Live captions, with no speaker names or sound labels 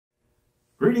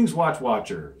Greetings,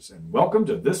 Watchers, and welcome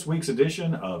to this week's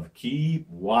edition of Keep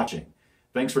Watching.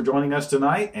 Thanks for joining us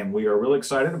tonight, and we are really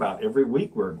excited about every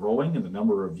week we're growing in the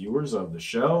number of viewers of the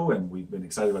show, and we've been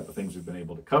excited about the things we've been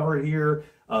able to cover here,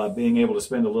 being able to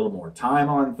spend a little more time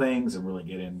on things and really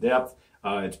get in depth.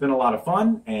 It's been a lot of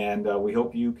fun, and we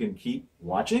hope you can keep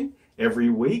watching every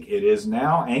week. It is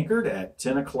now anchored at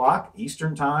 10 o'clock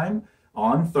Eastern Time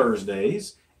on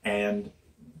Thursdays, and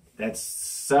that's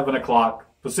 7 o'clock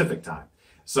Pacific Time.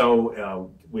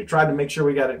 So we tried to make sure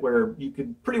we got it where you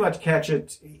could pretty much catch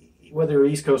it, whether you're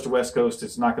East Coast or West Coast.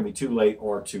 It's not going to be too late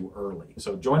or too early.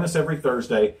 So join us every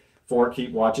Thursday for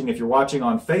Keep Watching. If you're watching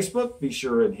on Facebook, be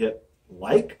sure and hit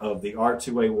like of the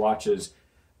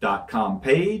r2awatches.com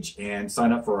page and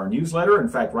sign up for our newsletter. In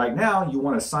fact, right now, you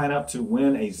want to sign up to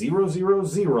win a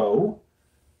 000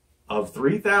 of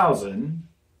 3,000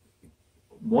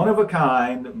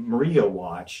 one-of-a-kind Maria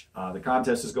watch. The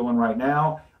contest is going right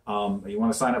now. You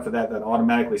want to sign up for that. That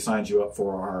automatically signs you up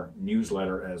for our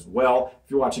newsletter as well.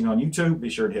 If you're watching on YouTube, be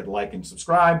sure to hit like and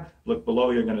subscribe. Look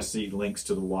below, you're going to see links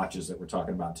to the watches that we're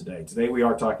talking about today. Today we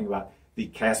are talking about the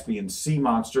Caspian Sea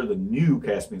Monster, the new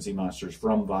Caspian Sea Monsters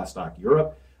from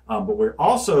Vostok-Europe. But we're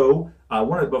also,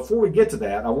 before we get to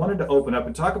that, I wanted to open up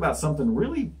and talk about something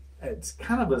really, it's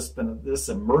kind of this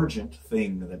emergent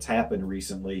thing that's happened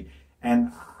recently.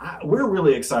 And we're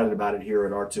really excited about it here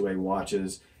at R2A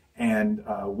Watches. And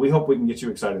we hope we can get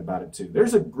you excited about it too.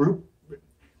 There's a group,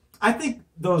 I think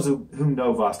those who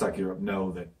know Vostok-Europe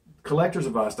know that collectors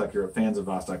of Vostok-Europe, fans of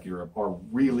Vostok-Europe are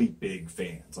really big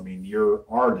fans. I mean, you're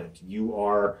ardent. You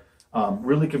are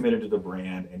really committed to the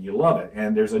brand and you love it.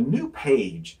 And there's a new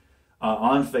page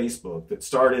on Facebook that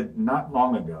started not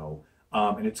long ago.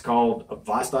 And it's called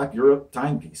Vostok-Europe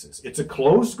Timepieces. It's a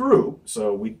closed group,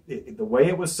 so the way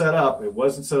it was set up, it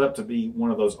wasn't set up to be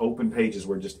one of those open pages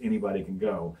where just anybody can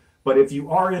go. But if you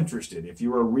are interested, if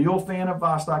you're a real fan of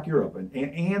Vostok-Europe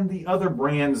and the other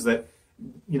brands that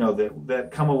that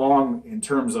come along in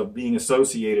terms of being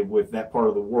associated with that part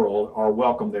of the world, are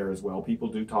welcome there as well. People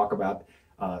do talk about,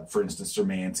 for instance,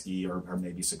 Szymanski or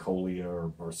maybe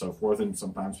Sokolia or so forth, and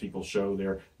sometimes people show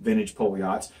their vintage pole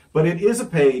yachts. But it is a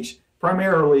page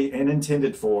primarily and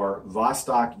intended for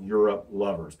Vostok-Europe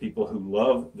lovers, people who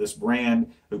love this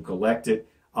brand, who collect it.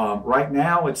 Right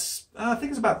now, I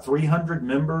think it's about 300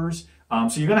 members.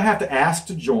 So you're going to have to ask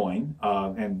to join,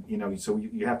 and so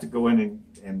you have to go in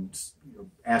and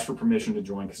ask for permission to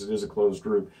join because it is a closed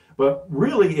group. But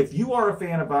really, if you are a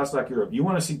fan of Vostok-Europe, you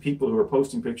want to see people who are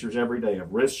posting pictures every day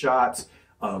of wrist shots,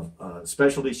 of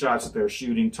specialty shots that they're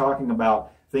shooting, talking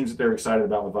about things that they're excited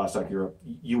about with Vostok-Europe.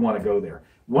 You want to go there.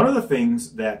 One of the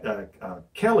things that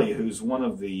Kelly, who's one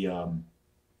of the, I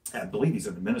believe he's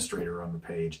an administrator on the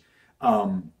page,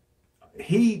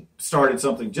 he started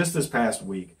something just this past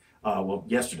week, well,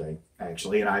 yesterday,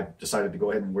 actually, and I decided to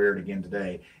go ahead and wear it again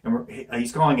today. And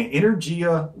he's calling it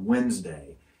Energia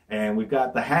Wednesday. And we've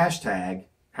got the hashtag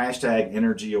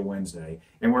Energia Wednesday.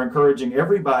 And we're encouraging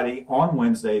everybody on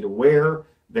Wednesday to wear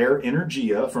their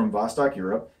Energia from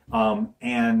Vostok-Europe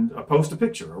and post a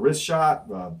picture, a wrist shot,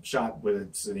 shot with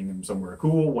it sitting somewhere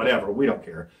cool, whatever, we don't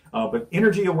care. But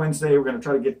Energia Wednesday, we're going to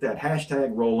try to get that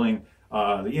hashtag rolling.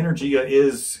 The Energia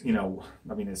is,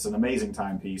 it's an amazing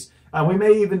timepiece. We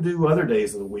may even do other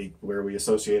days of the week where we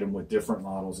associate them with different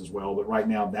models as well. But right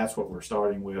now, that's what we're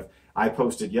starting with. I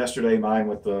posted yesterday mine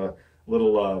with the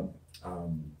little,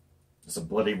 it's a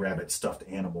bloody rabbit stuffed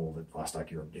animal that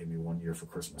Vostok-Europe gave me one year for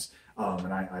Christmas.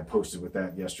 And I posted with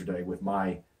that yesterday with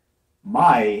my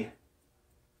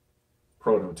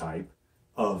prototype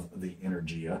of the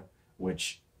Energia,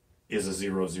 which is a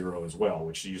 00 as well,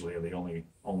 which usually are the only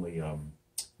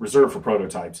reserved for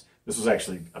prototypes. This was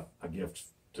actually a gift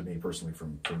to me personally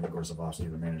from Igor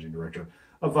Zavosky, the managing director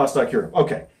of Vostok-Europe.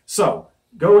 Okay, so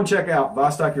go and check out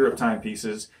Vostok-Europe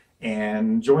Timepieces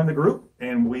and join the group,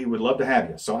 and we would love to have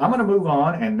you. So I'm going to move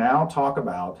on and now talk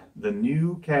about the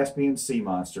new Caspian Sea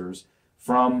Monsters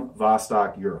from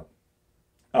Vostok-Europe.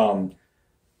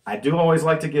 I do always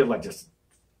like to give just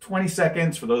 20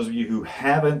 seconds for those of you who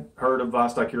haven't heard of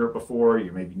Vostok-Europe before.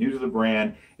 You may be new to the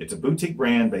brand. It's a boutique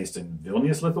brand based in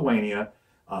Vilnius, Lithuania.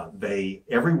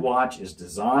 Every watch is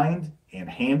designed and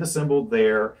hand assembled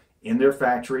there in their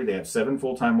factory. They have 7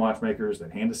 full-time watchmakers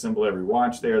that hand assemble every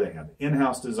watch there. They have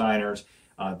in-house designers.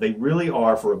 They really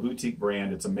are, for a boutique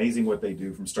brand, it's amazing what they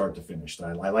do from start to finish.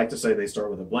 I like to say they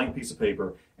start with a blank piece of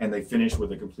paper and they finish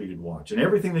with a completed watch. And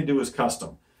everything they do is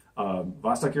custom.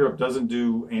 Vostok-Europe doesn't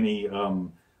do any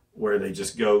where they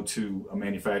just go to a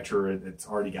manufacturer that's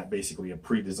already got basically a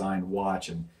pre-designed watch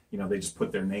and they just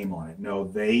put their name on it. No,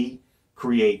 they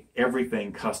create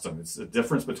everything custom. It's the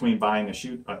difference between buying a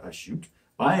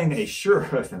buying a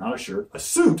shirt, not a shirt, a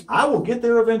suit. I will get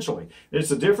there eventually.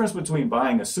 There's a difference between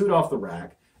buying a suit off the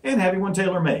rack and having one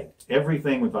tailor-made.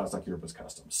 Everything with Vostok-Europe is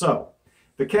custom. So,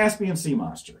 the Caspian Sea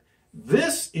Monster.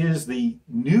 This is the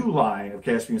new line of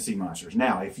Caspian Sea Monsters.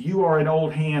 Now, if you are an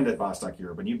old hand at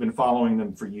Vostok-Europe and you've been following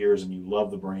them for years and you love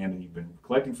the brand and you've been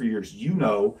collecting for years, you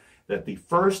know that the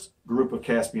first group of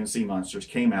Caspian Sea Monsters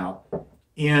came out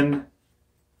in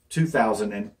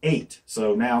 2008.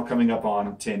 So now coming up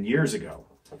on 10 years ago.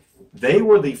 They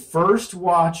were the first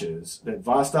watches that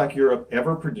Vostok-Europe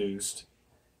ever produced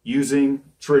using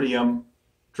tritium,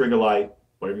 trigolite,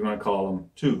 whatever you want to call them,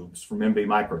 tubes from MB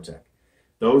Microtech.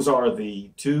 Those are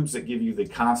the tubes that give you the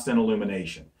constant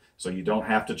illumination. So you don't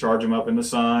have to charge them up in the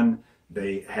sun.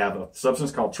 They have a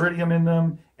substance called tritium in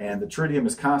them, and the tritium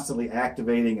is constantly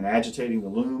activating and agitating the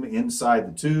lume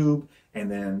inside the tube, and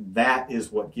then that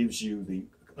is what gives you the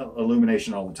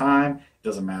illumination all the time. It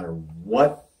doesn't matter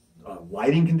what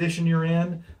lighting condition you're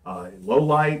in, low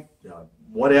light,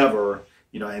 whatever.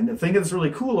 You know, and the thing that's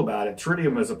really cool about it,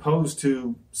 tritium as opposed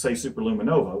to, say,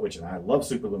 superluminova, which I love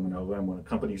superluminova, and when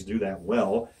companies do that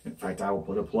well, in fact, I will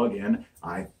put a plug in.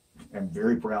 I am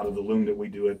very proud of the lume that we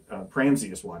do at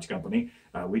Pranzius Watch Company.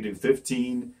 We do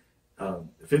 15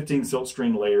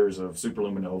 silkscreen layers of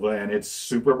superluminova, and it's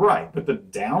super bright. But the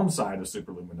downside of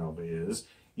superluminova is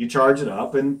you charge it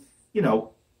up, and, you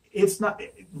know, it's not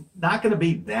going to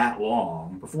be that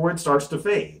long before it starts to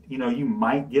fade. You know, you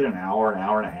might get an hour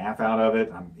and a half out of it,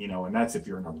 you know, and that's if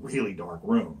you're in a really dark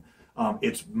room.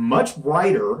 It's much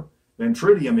brighter than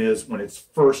tritium is when it's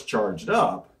first charged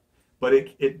up, but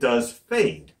it does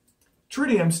fade.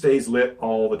 Tritium stays lit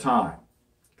all the time,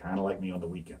 kind of like me on the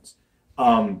weekends.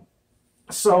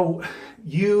 So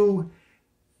you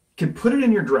can put it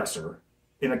in your dresser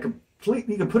you can put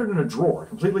it in a drawer,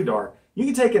 completely dark. You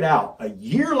can take it out a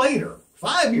year later,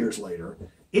 5 years later,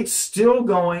 it's still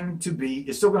going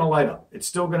to light up. It's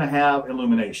still going to have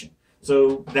illumination.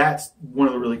 So that's one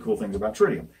of the really cool things about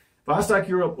tritium.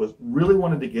 Vostok-Europe really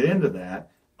wanted to get into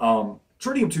that.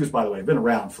 Tritium tubes, by the way, have been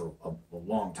around for a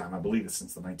long time. I believe it's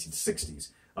since the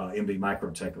 1960s. MB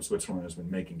Microtech of Switzerland has been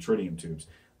making tritium tubes.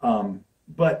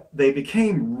 But they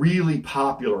became really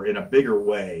popular in a bigger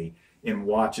way in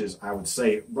watches, I would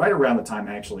say, right around the time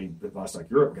actually that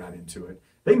Vostok-Europe got into it.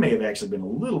 They may have actually been a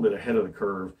little bit ahead of the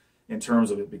curve in terms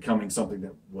of it becoming something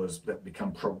that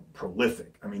become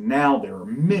prolific. I mean, now there are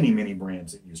many, many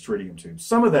brands that use tritium tubes.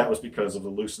 Some of that was because of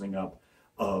the loosening up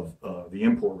of the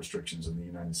import restrictions in the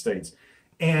United States.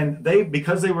 And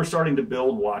because they were starting to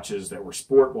build watches that were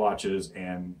sport watches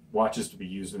and watches to be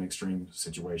used in extreme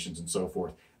situations and so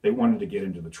forth, they wanted to get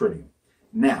into the tritium.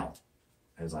 Now,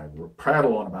 as I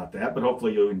prattle on about that, but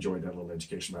hopefully you enjoyed that little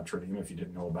education about tritium if you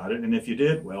didn't know about it. And if you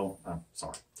did, well, I'm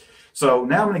sorry. So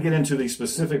now I'm going to get into the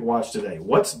specific watch today.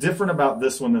 What's different about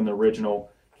this one than the original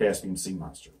Caspian Sea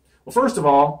Monster? Well, first of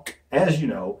all, as you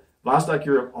know,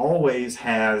 Vostok-Europe always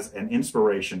has an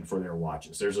inspiration for their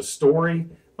watches. There's a story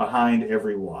behind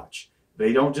every watch.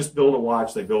 They don't just build a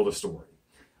watch, they build a story.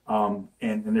 And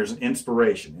there's an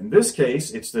inspiration. In this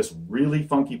case, it's this really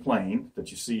funky plane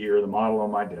that you see here, the model on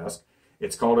my desk.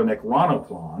 It's called an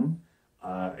Ekranoplan,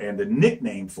 and the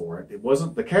nickname for it,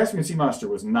 the Caspian Sea Monster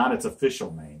was not its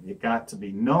official name. It got to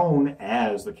be known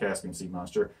as the Caspian Sea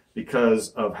Monster because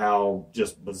of how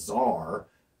just bizarre,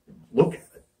 look at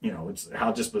it, you know, it's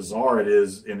how just bizarre it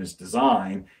is in its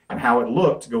design and how it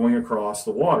looked going across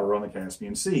the water on the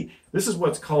Caspian Sea. This is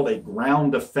what's called a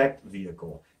ground effect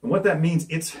vehicle. And what that means,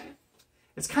 it's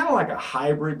kind of like a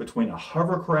hybrid between a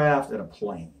hovercraft and a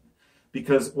plane.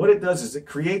 Because what it does is it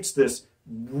creates this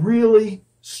really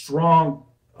strong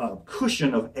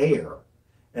cushion of air.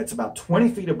 It's about 20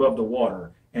 feet above the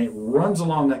water, and it runs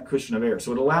along that cushion of air.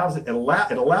 So it allowed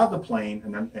the plane,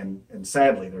 and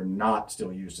sadly they're not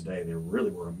still used today. They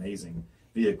really were amazing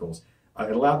vehicles.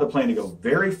 It allowed the plane to go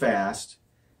very fast,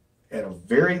 at a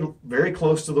very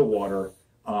close to the water,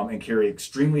 and carry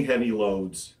extremely heavy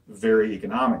loads very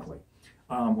economically.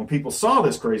 When people saw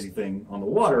this crazy thing on the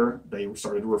water, they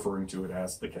started referring to it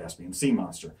as the Caspian Sea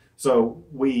Monster. So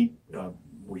we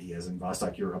as in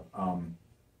Vostok-Europe,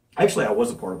 actually I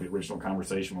was a part of the original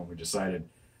conversation when we decided,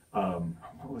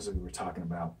 what was it we were talking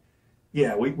about?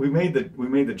 Yeah, we made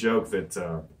the joke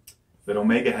that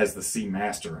Omega has the Sea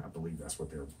Master. I believe that's what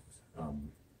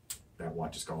that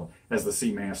watch is called, as the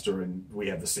Sea Master, and we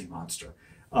have the Sea Monster.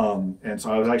 And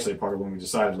so I was actually a part of when we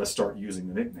decided let's start using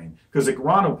the nickname, because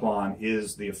Ekranoplan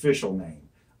is the official name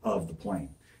of the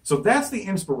plane. So that's the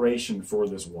inspiration for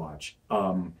this watch,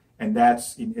 and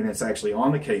it's actually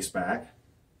on the case back,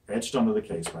 etched onto the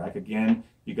case back. Again,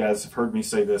 you guys have heard me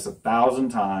say this 1,000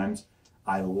 times.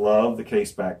 I love the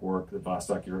case back work that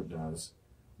Vostok-Europe does.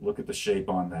 Look at the shape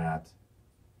on that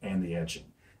and the etching.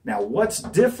 Now, what's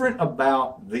different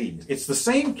about these? It's the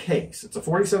same case. It's a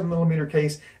 47 millimeter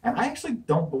case, and I actually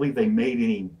don't believe they made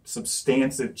any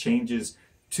substantive changes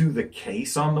to the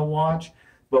case on the watch.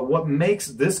 But what makes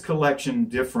this collection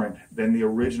different than the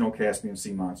original Caspian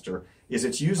Sea Monster is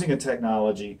it's using a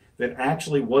technology that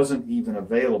actually wasn't even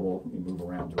available. Let me move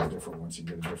around to a different one so you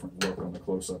get a different look on the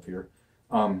close-up here.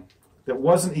 That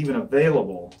wasn't even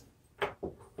available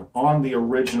on the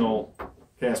original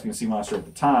Caspian Sea Monster at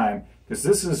the time, because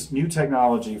this is new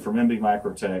technology from MB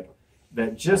Microtech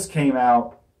that just came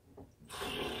out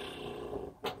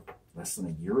less than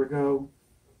a year ago,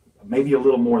 maybe a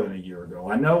little more than a year ago.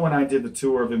 I know when I did the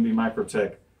tour of MB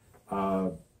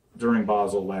Microtech during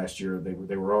Basel last year,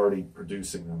 they were already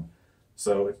producing them.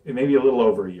 So it may be a little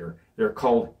over a year. They're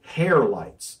called hair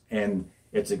lights, and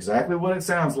it's exactly what it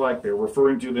sounds like. They're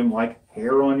referring to them like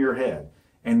hair on your head.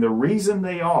 And the reason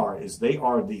they are is they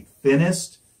are the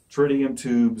thinnest tritium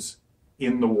tubes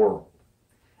in the world.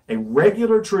 A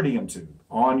regular tritium tube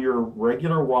on your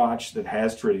regular watch that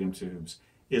has tritium tubes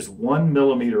is 1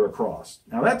 millimeter across.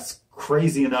 Now that's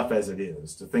crazy enough as it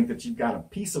is, to think that you've got a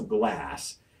piece of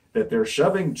glass that they're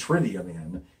shoving tritium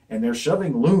in, and they're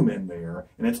shoving lume in there,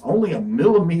 and it's only 1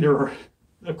 millimeter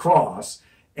across,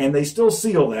 and they still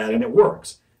seal that, and it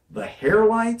works. The hair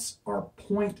lights are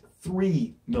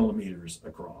 0.3 millimeters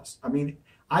across. I mean,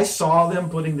 I saw them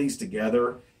putting these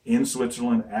together in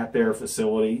Switzerland at their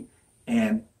facility,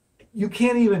 and you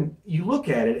can't even, you look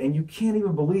at it and you can't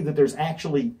even believe that there's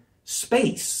actually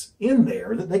space in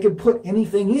there that they could put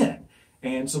anything in.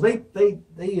 And so they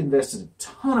invested a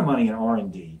ton of money in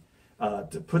R&D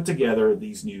to put together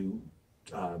these new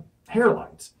hair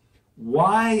lights.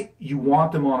 Why you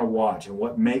want them on a watch and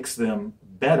what makes them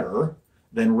better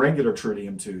than regular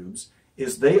tritium tubes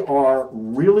is they are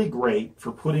really great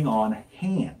for putting on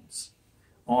hands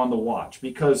on the watch,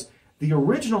 because the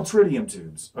original tritium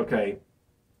tubes, okay,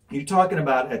 you're talking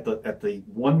about at the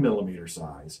 1 millimeter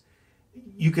size,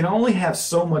 you can only have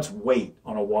so much weight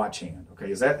on a watch hand.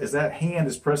 Okay, as that hand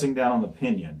is pressing down on the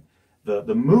pinion,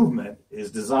 the movement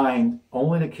is designed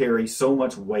only to carry so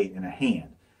much weight in a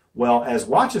hand. Well, as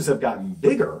watches have gotten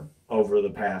bigger over the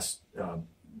past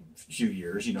few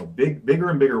years, you know, bigger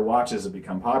and bigger watches have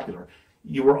become popular.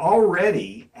 You were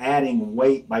already adding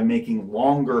weight by making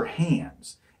longer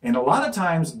hands. And a lot of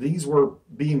times these were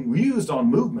being used on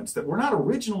movements that were not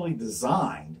originally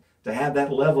designed to have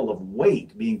that level of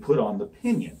weight being put on the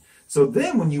pinion. So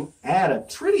then when you add a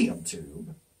tritium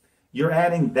tube, you're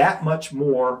adding that much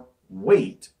more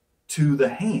weight to the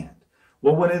hand.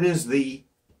 Well, when it is the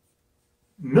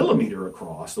millimeter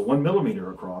across, the 1 millimeter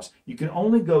across, you can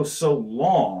only go so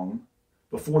long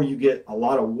before you get a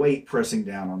lot of weight pressing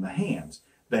down on the hands.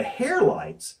 The hair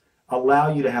lights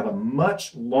allow you to have a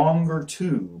much longer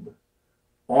tube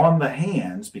on the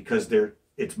hands because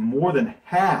it's more than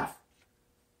half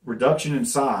reduction in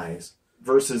size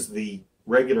versus the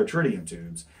regular tritium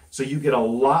tubes. So you get a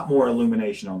lot more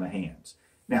illumination on the hands.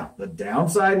 Now, the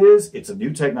downside is it's a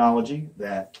new technology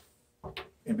that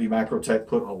MB Microtech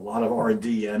put a lot of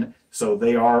R&D in, so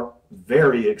they are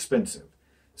very expensive.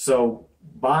 So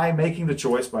by making the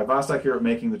choice, by Vostok-Europe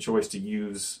making the choice to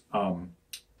use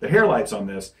the hair lights on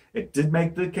this, it did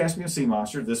make the Caspian Sea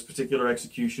Monster, this particular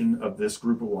execution of this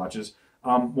group of watches,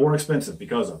 more expensive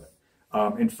because of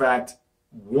it. In fact,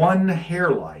 one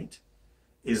hair light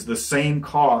is the same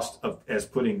cost as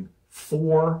putting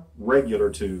 4 regular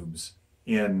tubes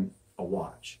in a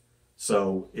watch.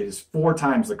 So it is 4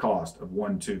 times the cost of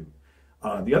one tube.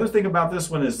 The other thing about this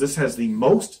one is this has the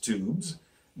most tubes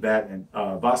that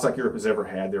Vostok-Europe has ever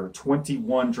had. There are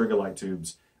 21 Triggerlight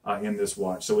tubes in this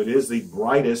watch. So it is the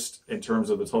brightest in terms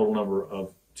of the total number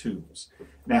of tubes.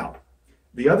 Now,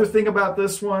 the other thing about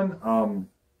this one,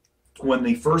 when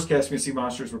the first Caspian Sea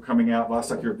Monsters were coming out,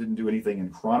 Vostok-Europe didn't do anything in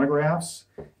chronographs.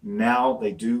 Now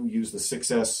they do use the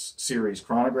 6S series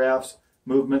chronographs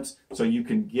movements, so you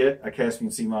can get a Caspian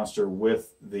Sea Monster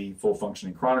with the full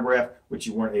functioning chronograph, which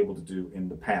you weren't able to do in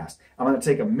the past. I'm going to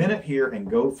take a minute here and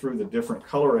go through the different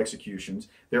color executions.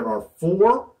 There are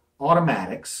 4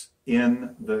 automatics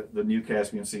in the new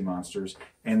Caspian Sea Monsters,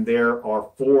 and there are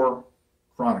 4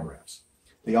 chronographs.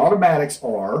 The automatics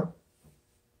are,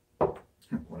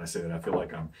 when I say that I feel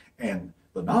like and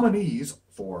the nominees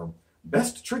for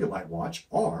Best Triggerlight Watch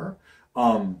are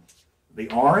the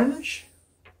orange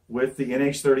with the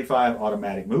NH35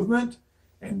 automatic movement,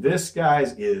 and this,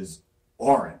 guys, is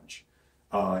orange.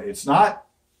 It's not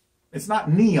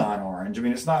neon orange. I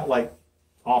mean, it's not like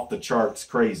off the charts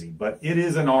crazy, but it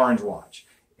is an orange watch,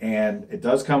 and it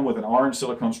does come with an orange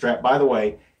silicone strap. By the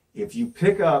way, if you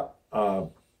pick up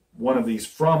one of these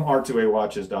from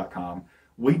r2awatches.com.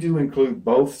 We do include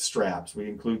both straps. We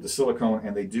include the silicone,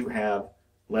 and they do have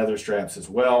leather straps as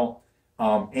well.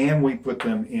 And we put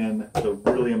them in the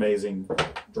really amazing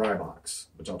dry box,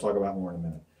 which I'll talk about more in a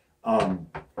minute.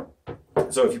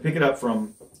 So if you pick it up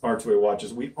from R2A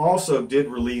Watches, we also did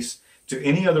release to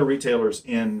any other retailers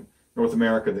in North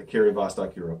America that carry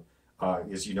Vostok-Europe.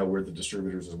 As you know, we're the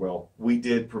distributors as well. We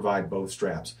did provide both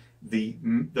straps. The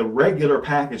regular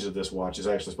package of this watch is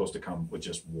actually supposed to come with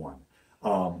just one.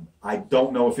 I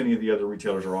don't know if any of the other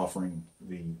retailers are offering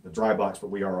the dry box, but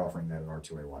we are offering that at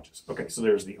R2A Watches. Okay, so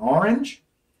there's the orange.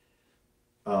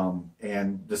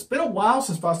 And it's been a while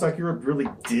since Vostok-Europe really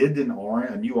did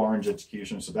a new orange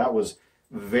execution, so that was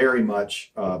very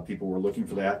much, people were looking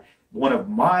for that. One of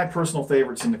my personal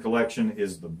favorites in the collection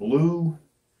is the blue,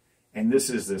 and this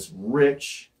is this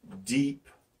rich, deep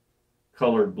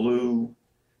colored blue.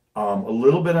 A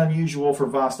little bit unusual for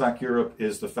Vostok-Europe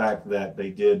is the fact that they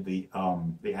did the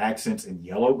accents in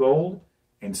yellow gold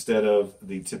instead of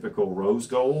the typical rose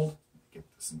gold. Get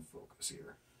this in focus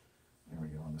here. There we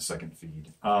go on the second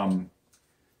feed.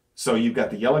 So you've got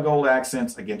the yellow gold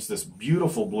accents against this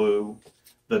beautiful blue.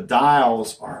 The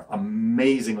dials are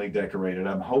amazingly decorated.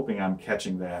 I'm hoping I'm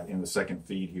catching that in the second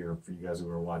feed here for you guys who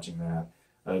are watching that.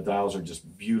 The dials are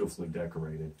just beautifully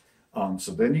decorated.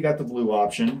 So then you got the blue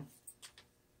option.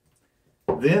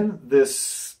 Then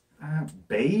this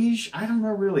beige, I don't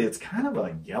know really. It's kind of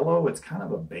a yellow. It's kind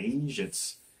of a beige.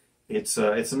 It's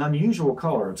an unusual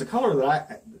color. It's a color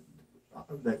that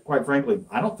quite frankly,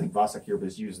 I don't think Vostok-Europe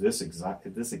has used this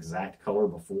exact color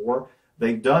before.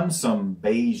 They've done some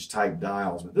beige type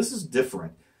dials, but this is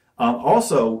different.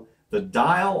 Also, the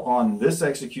dial on this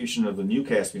execution of the new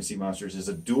Caspian Sea Monsters is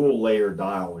a dual layer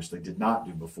dial, which they did not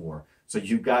do before. So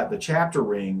you've got the chapter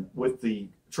ring with the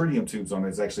tritium tubes on it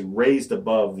is actually raised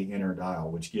above the inner dial,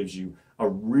 which gives you a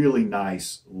really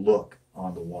nice look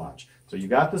on the watch. So you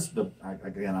got this,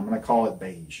 again, I'm going to call it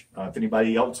beige. If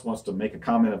anybody else wants to make a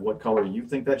comment of what color you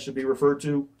think that should be referred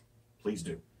to, please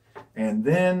do. And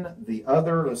then the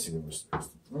other, let's see, where's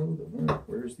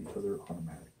the other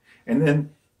automatic? And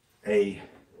then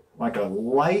like a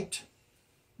light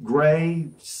gray,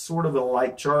 sort of a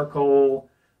light charcoal.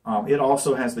 It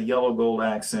also has the yellow gold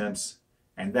accents,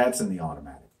 and that's in the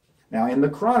automatic. Now in the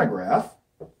chronograph,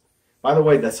 by the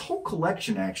way, this whole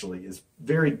collection actually is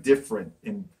very different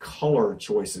in color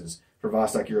choices for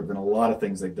Vostok-Europe than a lot of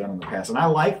things they've done in the past. And I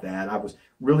like that. I was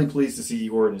really pleased to see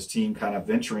Igor and his team kind of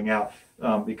venturing out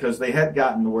because they had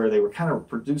gotten to where they were kind of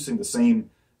producing the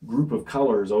same group of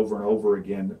colors over and over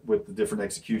again with the different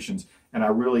executions. And I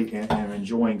really am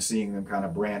enjoying seeing them kind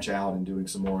of branch out and doing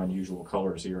some more unusual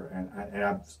colors here. And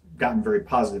I've gotten very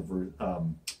positive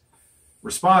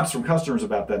response from customers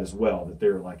about that as well, that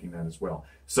they're liking that as well.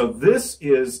 So this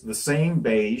is the same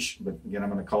beige, but again, I'm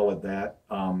going to call it that.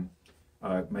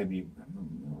 Maybe,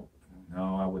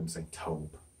 no, I wouldn't say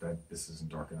taupe. This isn't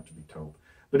dark enough to be taupe.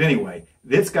 But anyway,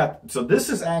 so this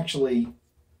is actually,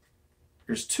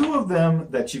 there's two of them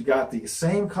that you've got the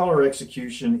same color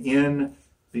execution in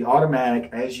the automatic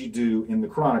as you do in the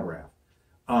chronograph.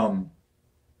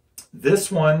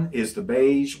 This one is the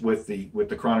beige with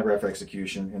the chronograph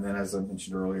execution, and then as I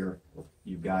mentioned earlier,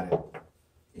 you've got it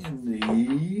in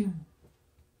the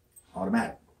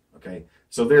automatic. Okay,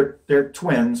 so they're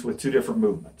twins with two different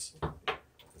movements.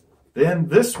 Then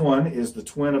this one is the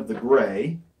twin of the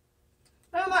gray.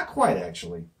 Well, not quite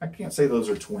actually. I can't say those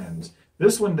are twins.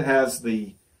 This one has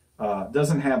the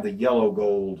doesn't have the yellow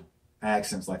gold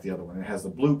accents like the other one. It has the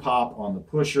blue pop on the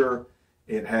pusher.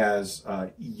 It has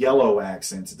yellow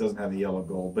accents. It doesn't have the yellow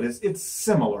gold, but it's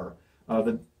similar.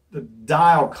 The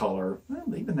dial color,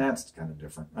 well, even that's kind of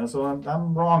different. So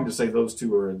I'm wrong to say those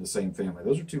two are in the same family.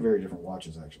 Those are two very different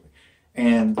watches, actually.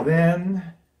 And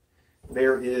then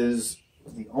there is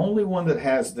the only one that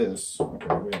has this.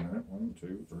 Okay, wait a minute. 1,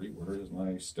 2, 3. Where is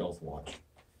my stealth watch?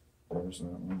 There's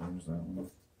that one. There's that one.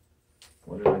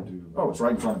 What did I do? Oh, it's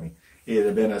right in front of me. It'd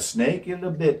have been a snake. It'd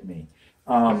have bit me.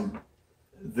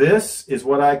 This is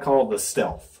what I call the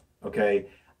stealth. Okay,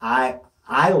 I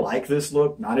like this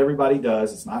look. Not everybody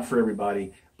does. It's not for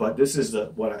everybody. But this is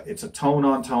it's a tone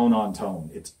on tone on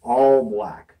tone. It's all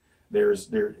black.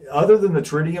 Other than the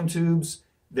tritium tubes,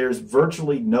 there's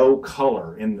virtually no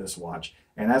color in this watch,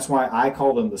 and that's why I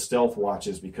call them the stealth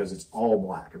watches, because it's all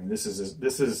black. I mean, this is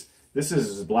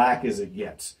as black as it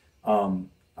gets.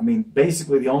 I mean,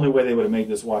 basically the only way they would have made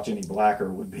this watch any blacker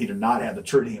would be to not have the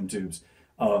tritium tubes.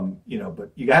 You know,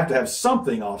 but you have to have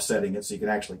something offsetting it so you can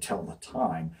actually tell the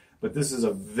time. But this is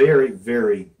a very,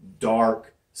 very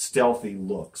dark, stealthy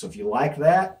look. So if you like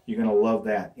that, you're going to love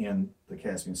that in the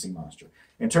Caspian Sea Monster.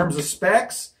 In terms of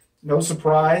specs, no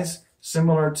surprise,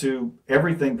 similar to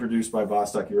everything produced by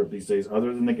Vostok-Europe these days,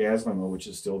 other than the gas limo, which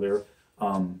is still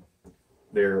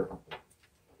their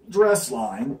dress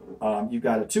line. You've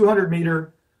got a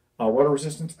 200-meter water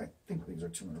resistance. I think these are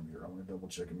 200-meter. I'm going to double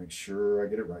check and make sure I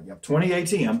get it right. Yep, 20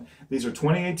 ATM. These are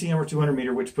 20 ATM or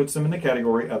 200-meter, which puts them in the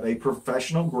category of a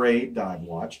professional-grade dive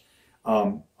watch.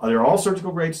 They're all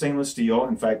surgical-grade stainless steel.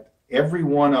 In fact, every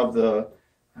one of the,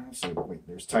 wait,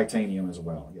 there's titanium as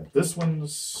well. Yeah, this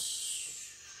one's,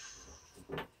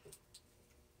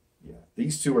 yeah,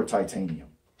 these two are titanium.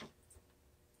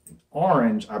 The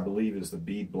orange, I believe, is the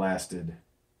bead blasted,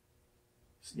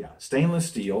 yeah, stainless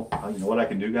steel. You know what I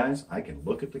can do, guys? I can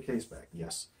look at the case back.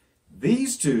 Yes,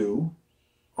 these two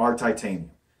are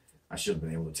titanium. I should have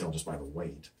been able to tell just by the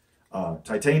weight.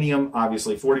 Titanium,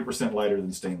 obviously 40% lighter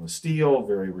than stainless steel,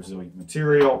 very resilient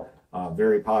material,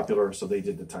 very popular. So they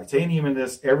did the titanium in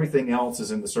this. Everything else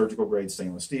is in the surgical grade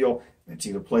stainless steel. It's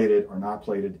either plated or not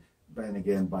plated. And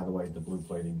again, by the way, the blue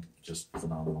plating, just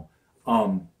phenomenal.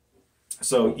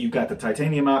 So you've got the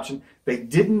titanium option. They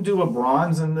didn't do a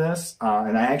bronze in this,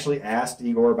 and I actually asked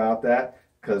Igor about that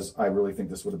because I really think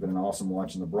this would have been an awesome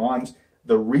watch in the bronze.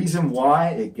 The reason why,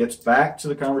 it gets back to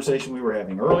the conversation we were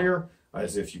having earlier,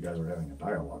 as if you guys were having a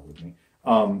dialogue with me.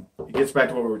 It gets back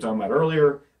to what we were talking about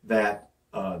earlier, that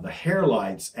the hair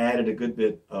lights added a good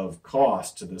bit of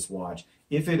cost to this watch.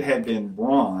 If it had been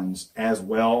bronze as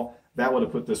well, that would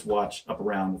have put this watch up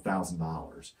around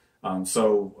 $1,000.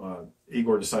 So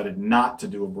Igor decided not to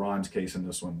do a bronze case in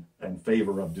this one in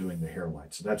favor of doing the hair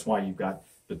lights. So that's why you've got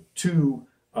the two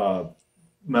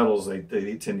metals they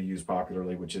tend to use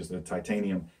popularly, which is the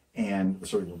titanium and the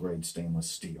surgical grade stainless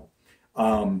steel.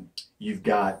 You've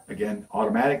got, again,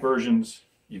 automatic versions.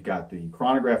 You've got the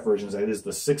chronograph versions. That is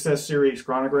the 6S series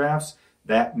chronographs.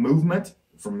 That movement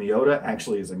from Miyota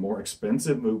actually is a more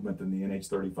expensive movement than the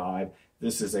NH35.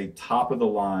 This is a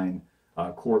top-of-the-line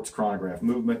quartz chronograph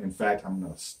movement. In fact, I'm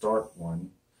going to start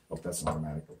one. Oh, that's an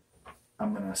automatic.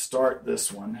 I'm going to start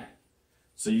this one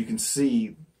so you can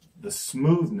see the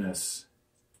smoothness.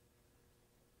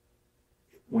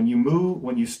 When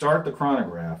you start the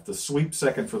chronograph, the sweep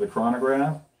second for the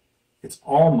chronograph, it's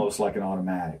almost like an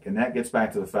automatic. And that gets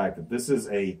back to the fact that this is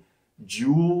a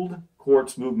jeweled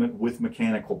quartz movement with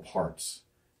mechanical parts.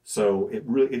 So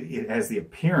it has the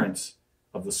appearance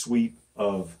of the sweep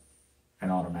of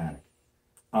an automatic.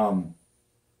 And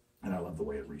I love the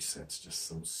way it resets, just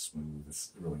so smooth.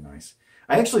 It's really nice.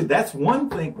 That's one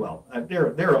thing. Well,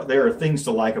 there are things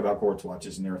to like about quartz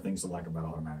watches, and there are things to like about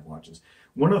automatic watches.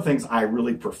 One of the things I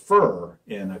really prefer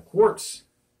in a quartz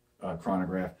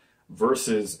chronograph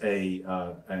versus an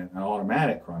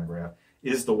automatic chronograph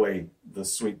is the way the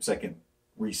sweep second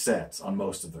resets on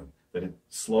most of them. That it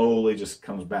slowly just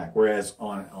comes back. Whereas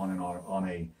on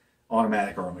a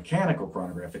automatic or a mechanical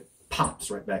chronograph, it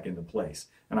pops right back into place.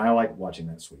 And I like watching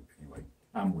that sweep anyway.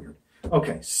 I'm weird.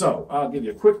 Okay, so I'll give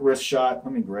you a quick wrist shot.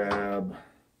 Let me grab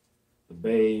the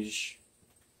beige.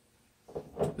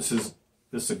 This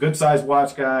is a good size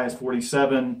watch, guys.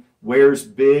 47. Wears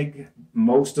big,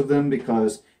 most of them,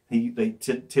 because they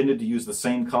tended to use the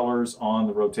same colors on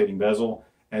the rotating bezel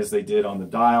as they did on the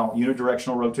dial.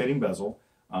 Unidirectional rotating bezel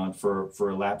for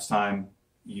elapsed time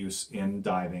use in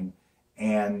diving.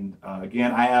 And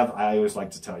again, I always like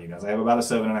to tell you guys, I have about a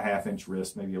 7.5-inch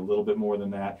wrist, maybe a little bit more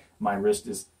than that. My wrist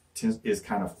is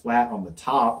kind of flat on the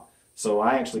top, so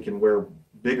I actually can wear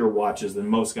bigger watches than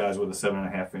most guys with a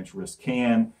 7.5-inch wrist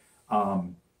can.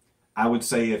 I would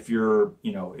say if you're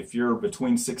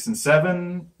between 6 and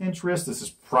 7-inch wrist, this is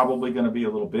probably going to be a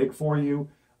little big for you.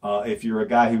 If you're a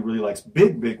guy who really likes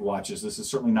big watches, this is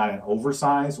certainly not an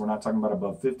oversized. We're not talking about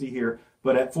above 50 here,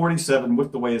 but at 47,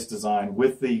 with the way it's designed,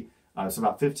 with the it's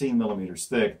about 15 millimeters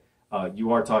thick,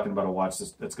 you are talking about a watch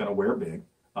that's going to wear big.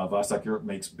 Vostok-Europe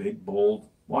makes big, bold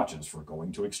watches for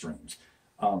going to extremes.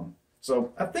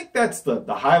 So I think that's the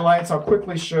highlights. I'll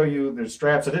quickly show you the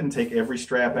straps. I didn't take every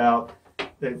strap out.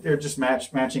 They're just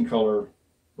matching color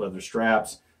leather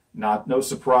straps. No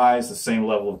surprise, the same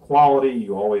level of quality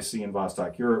you always see in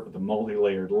Vostok-Europe with the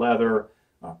multi-layered leather,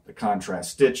 the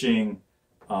contrast stitching.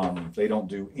 They don't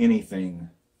do anything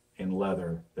in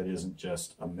leather that isn't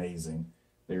just amazing.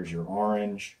 There's your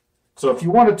orange. So if you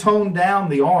want to tone down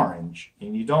the orange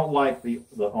and you don't like the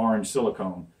orange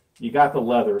silicone, you got the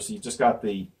leather, so you just got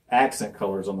the accent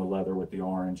colors on the leather with the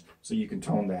orange, so you can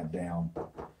tone that down.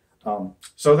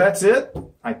 So that's it.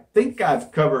 I think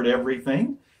I've covered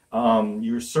everything.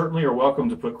 You certainly are welcome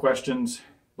to put questions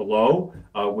below.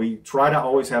 We try to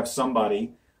always have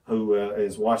somebody who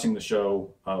is watching the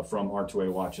show from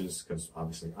R2A Watches, because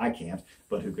obviously I can't,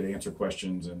 but who could answer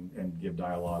questions and give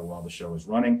dialogue while the show is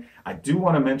running. I do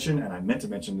want to mention, and I meant to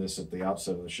mention this at the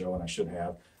outset of the show, and I should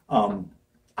have,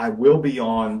 I will be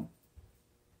on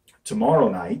tomorrow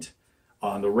night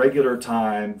on the regular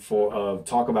time for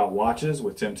Talk About Watches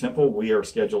with Tim Temple. We are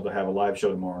scheduled to have a live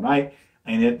show tomorrow night.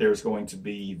 In it, there's going to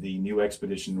be the new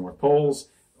Expedition North Poles,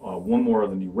 one more of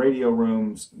the new radio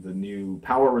rooms, the new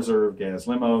Power Reserve gas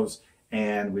limos,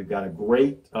 and we've got a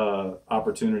great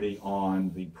opportunity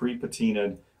on the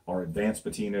pre-patinaed or advanced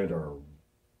patinaed or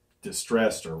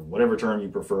distressed or whatever term you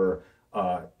prefer,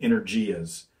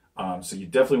 Energias. So you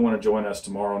definitely want to join us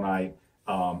tomorrow night.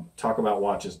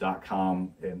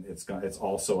 Talkaboutwatches.com, and it's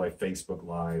also a Facebook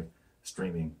Live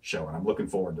streaming show, and I'm looking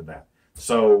forward to that.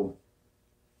 So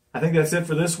I think that's it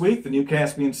for this week. The new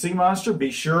Caspian Sea Monster.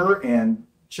 Be sure and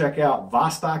check out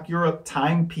Vostok-Europe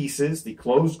Timepieces, the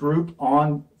closed group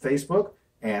on Facebook,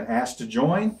 and ask to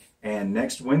join. And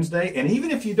next Wednesday, and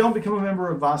even if you don't become a member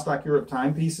of Vostok-Europe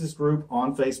Timepieces group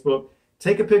on Facebook,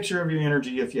 take a picture of your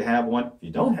energy if you have one. If you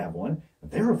don't have one,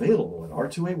 they're available at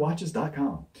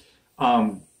r2awatches.com.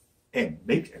 And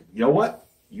make, you know what?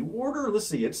 You order, let's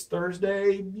see, it's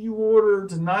Thursday, you order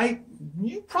tonight,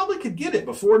 you probably could get it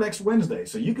before next Wednesday.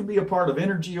 So you could be a part of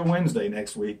Energia Wednesday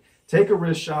next week. Take a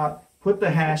wrist shot, put the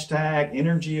hashtag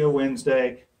Energia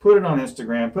Wednesday, put it on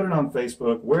Instagram, put it on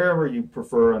Facebook, wherever you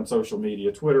prefer on social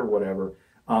media, Twitter, whatever,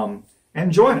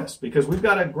 and join us, because we've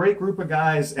got a great group of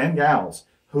guys and gals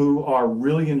who are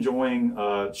really enjoying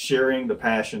sharing the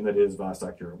passion that is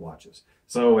Vostok-Europe Watches.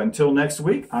 So until next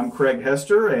week, I'm Craig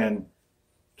Hester, and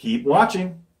keep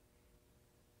watching.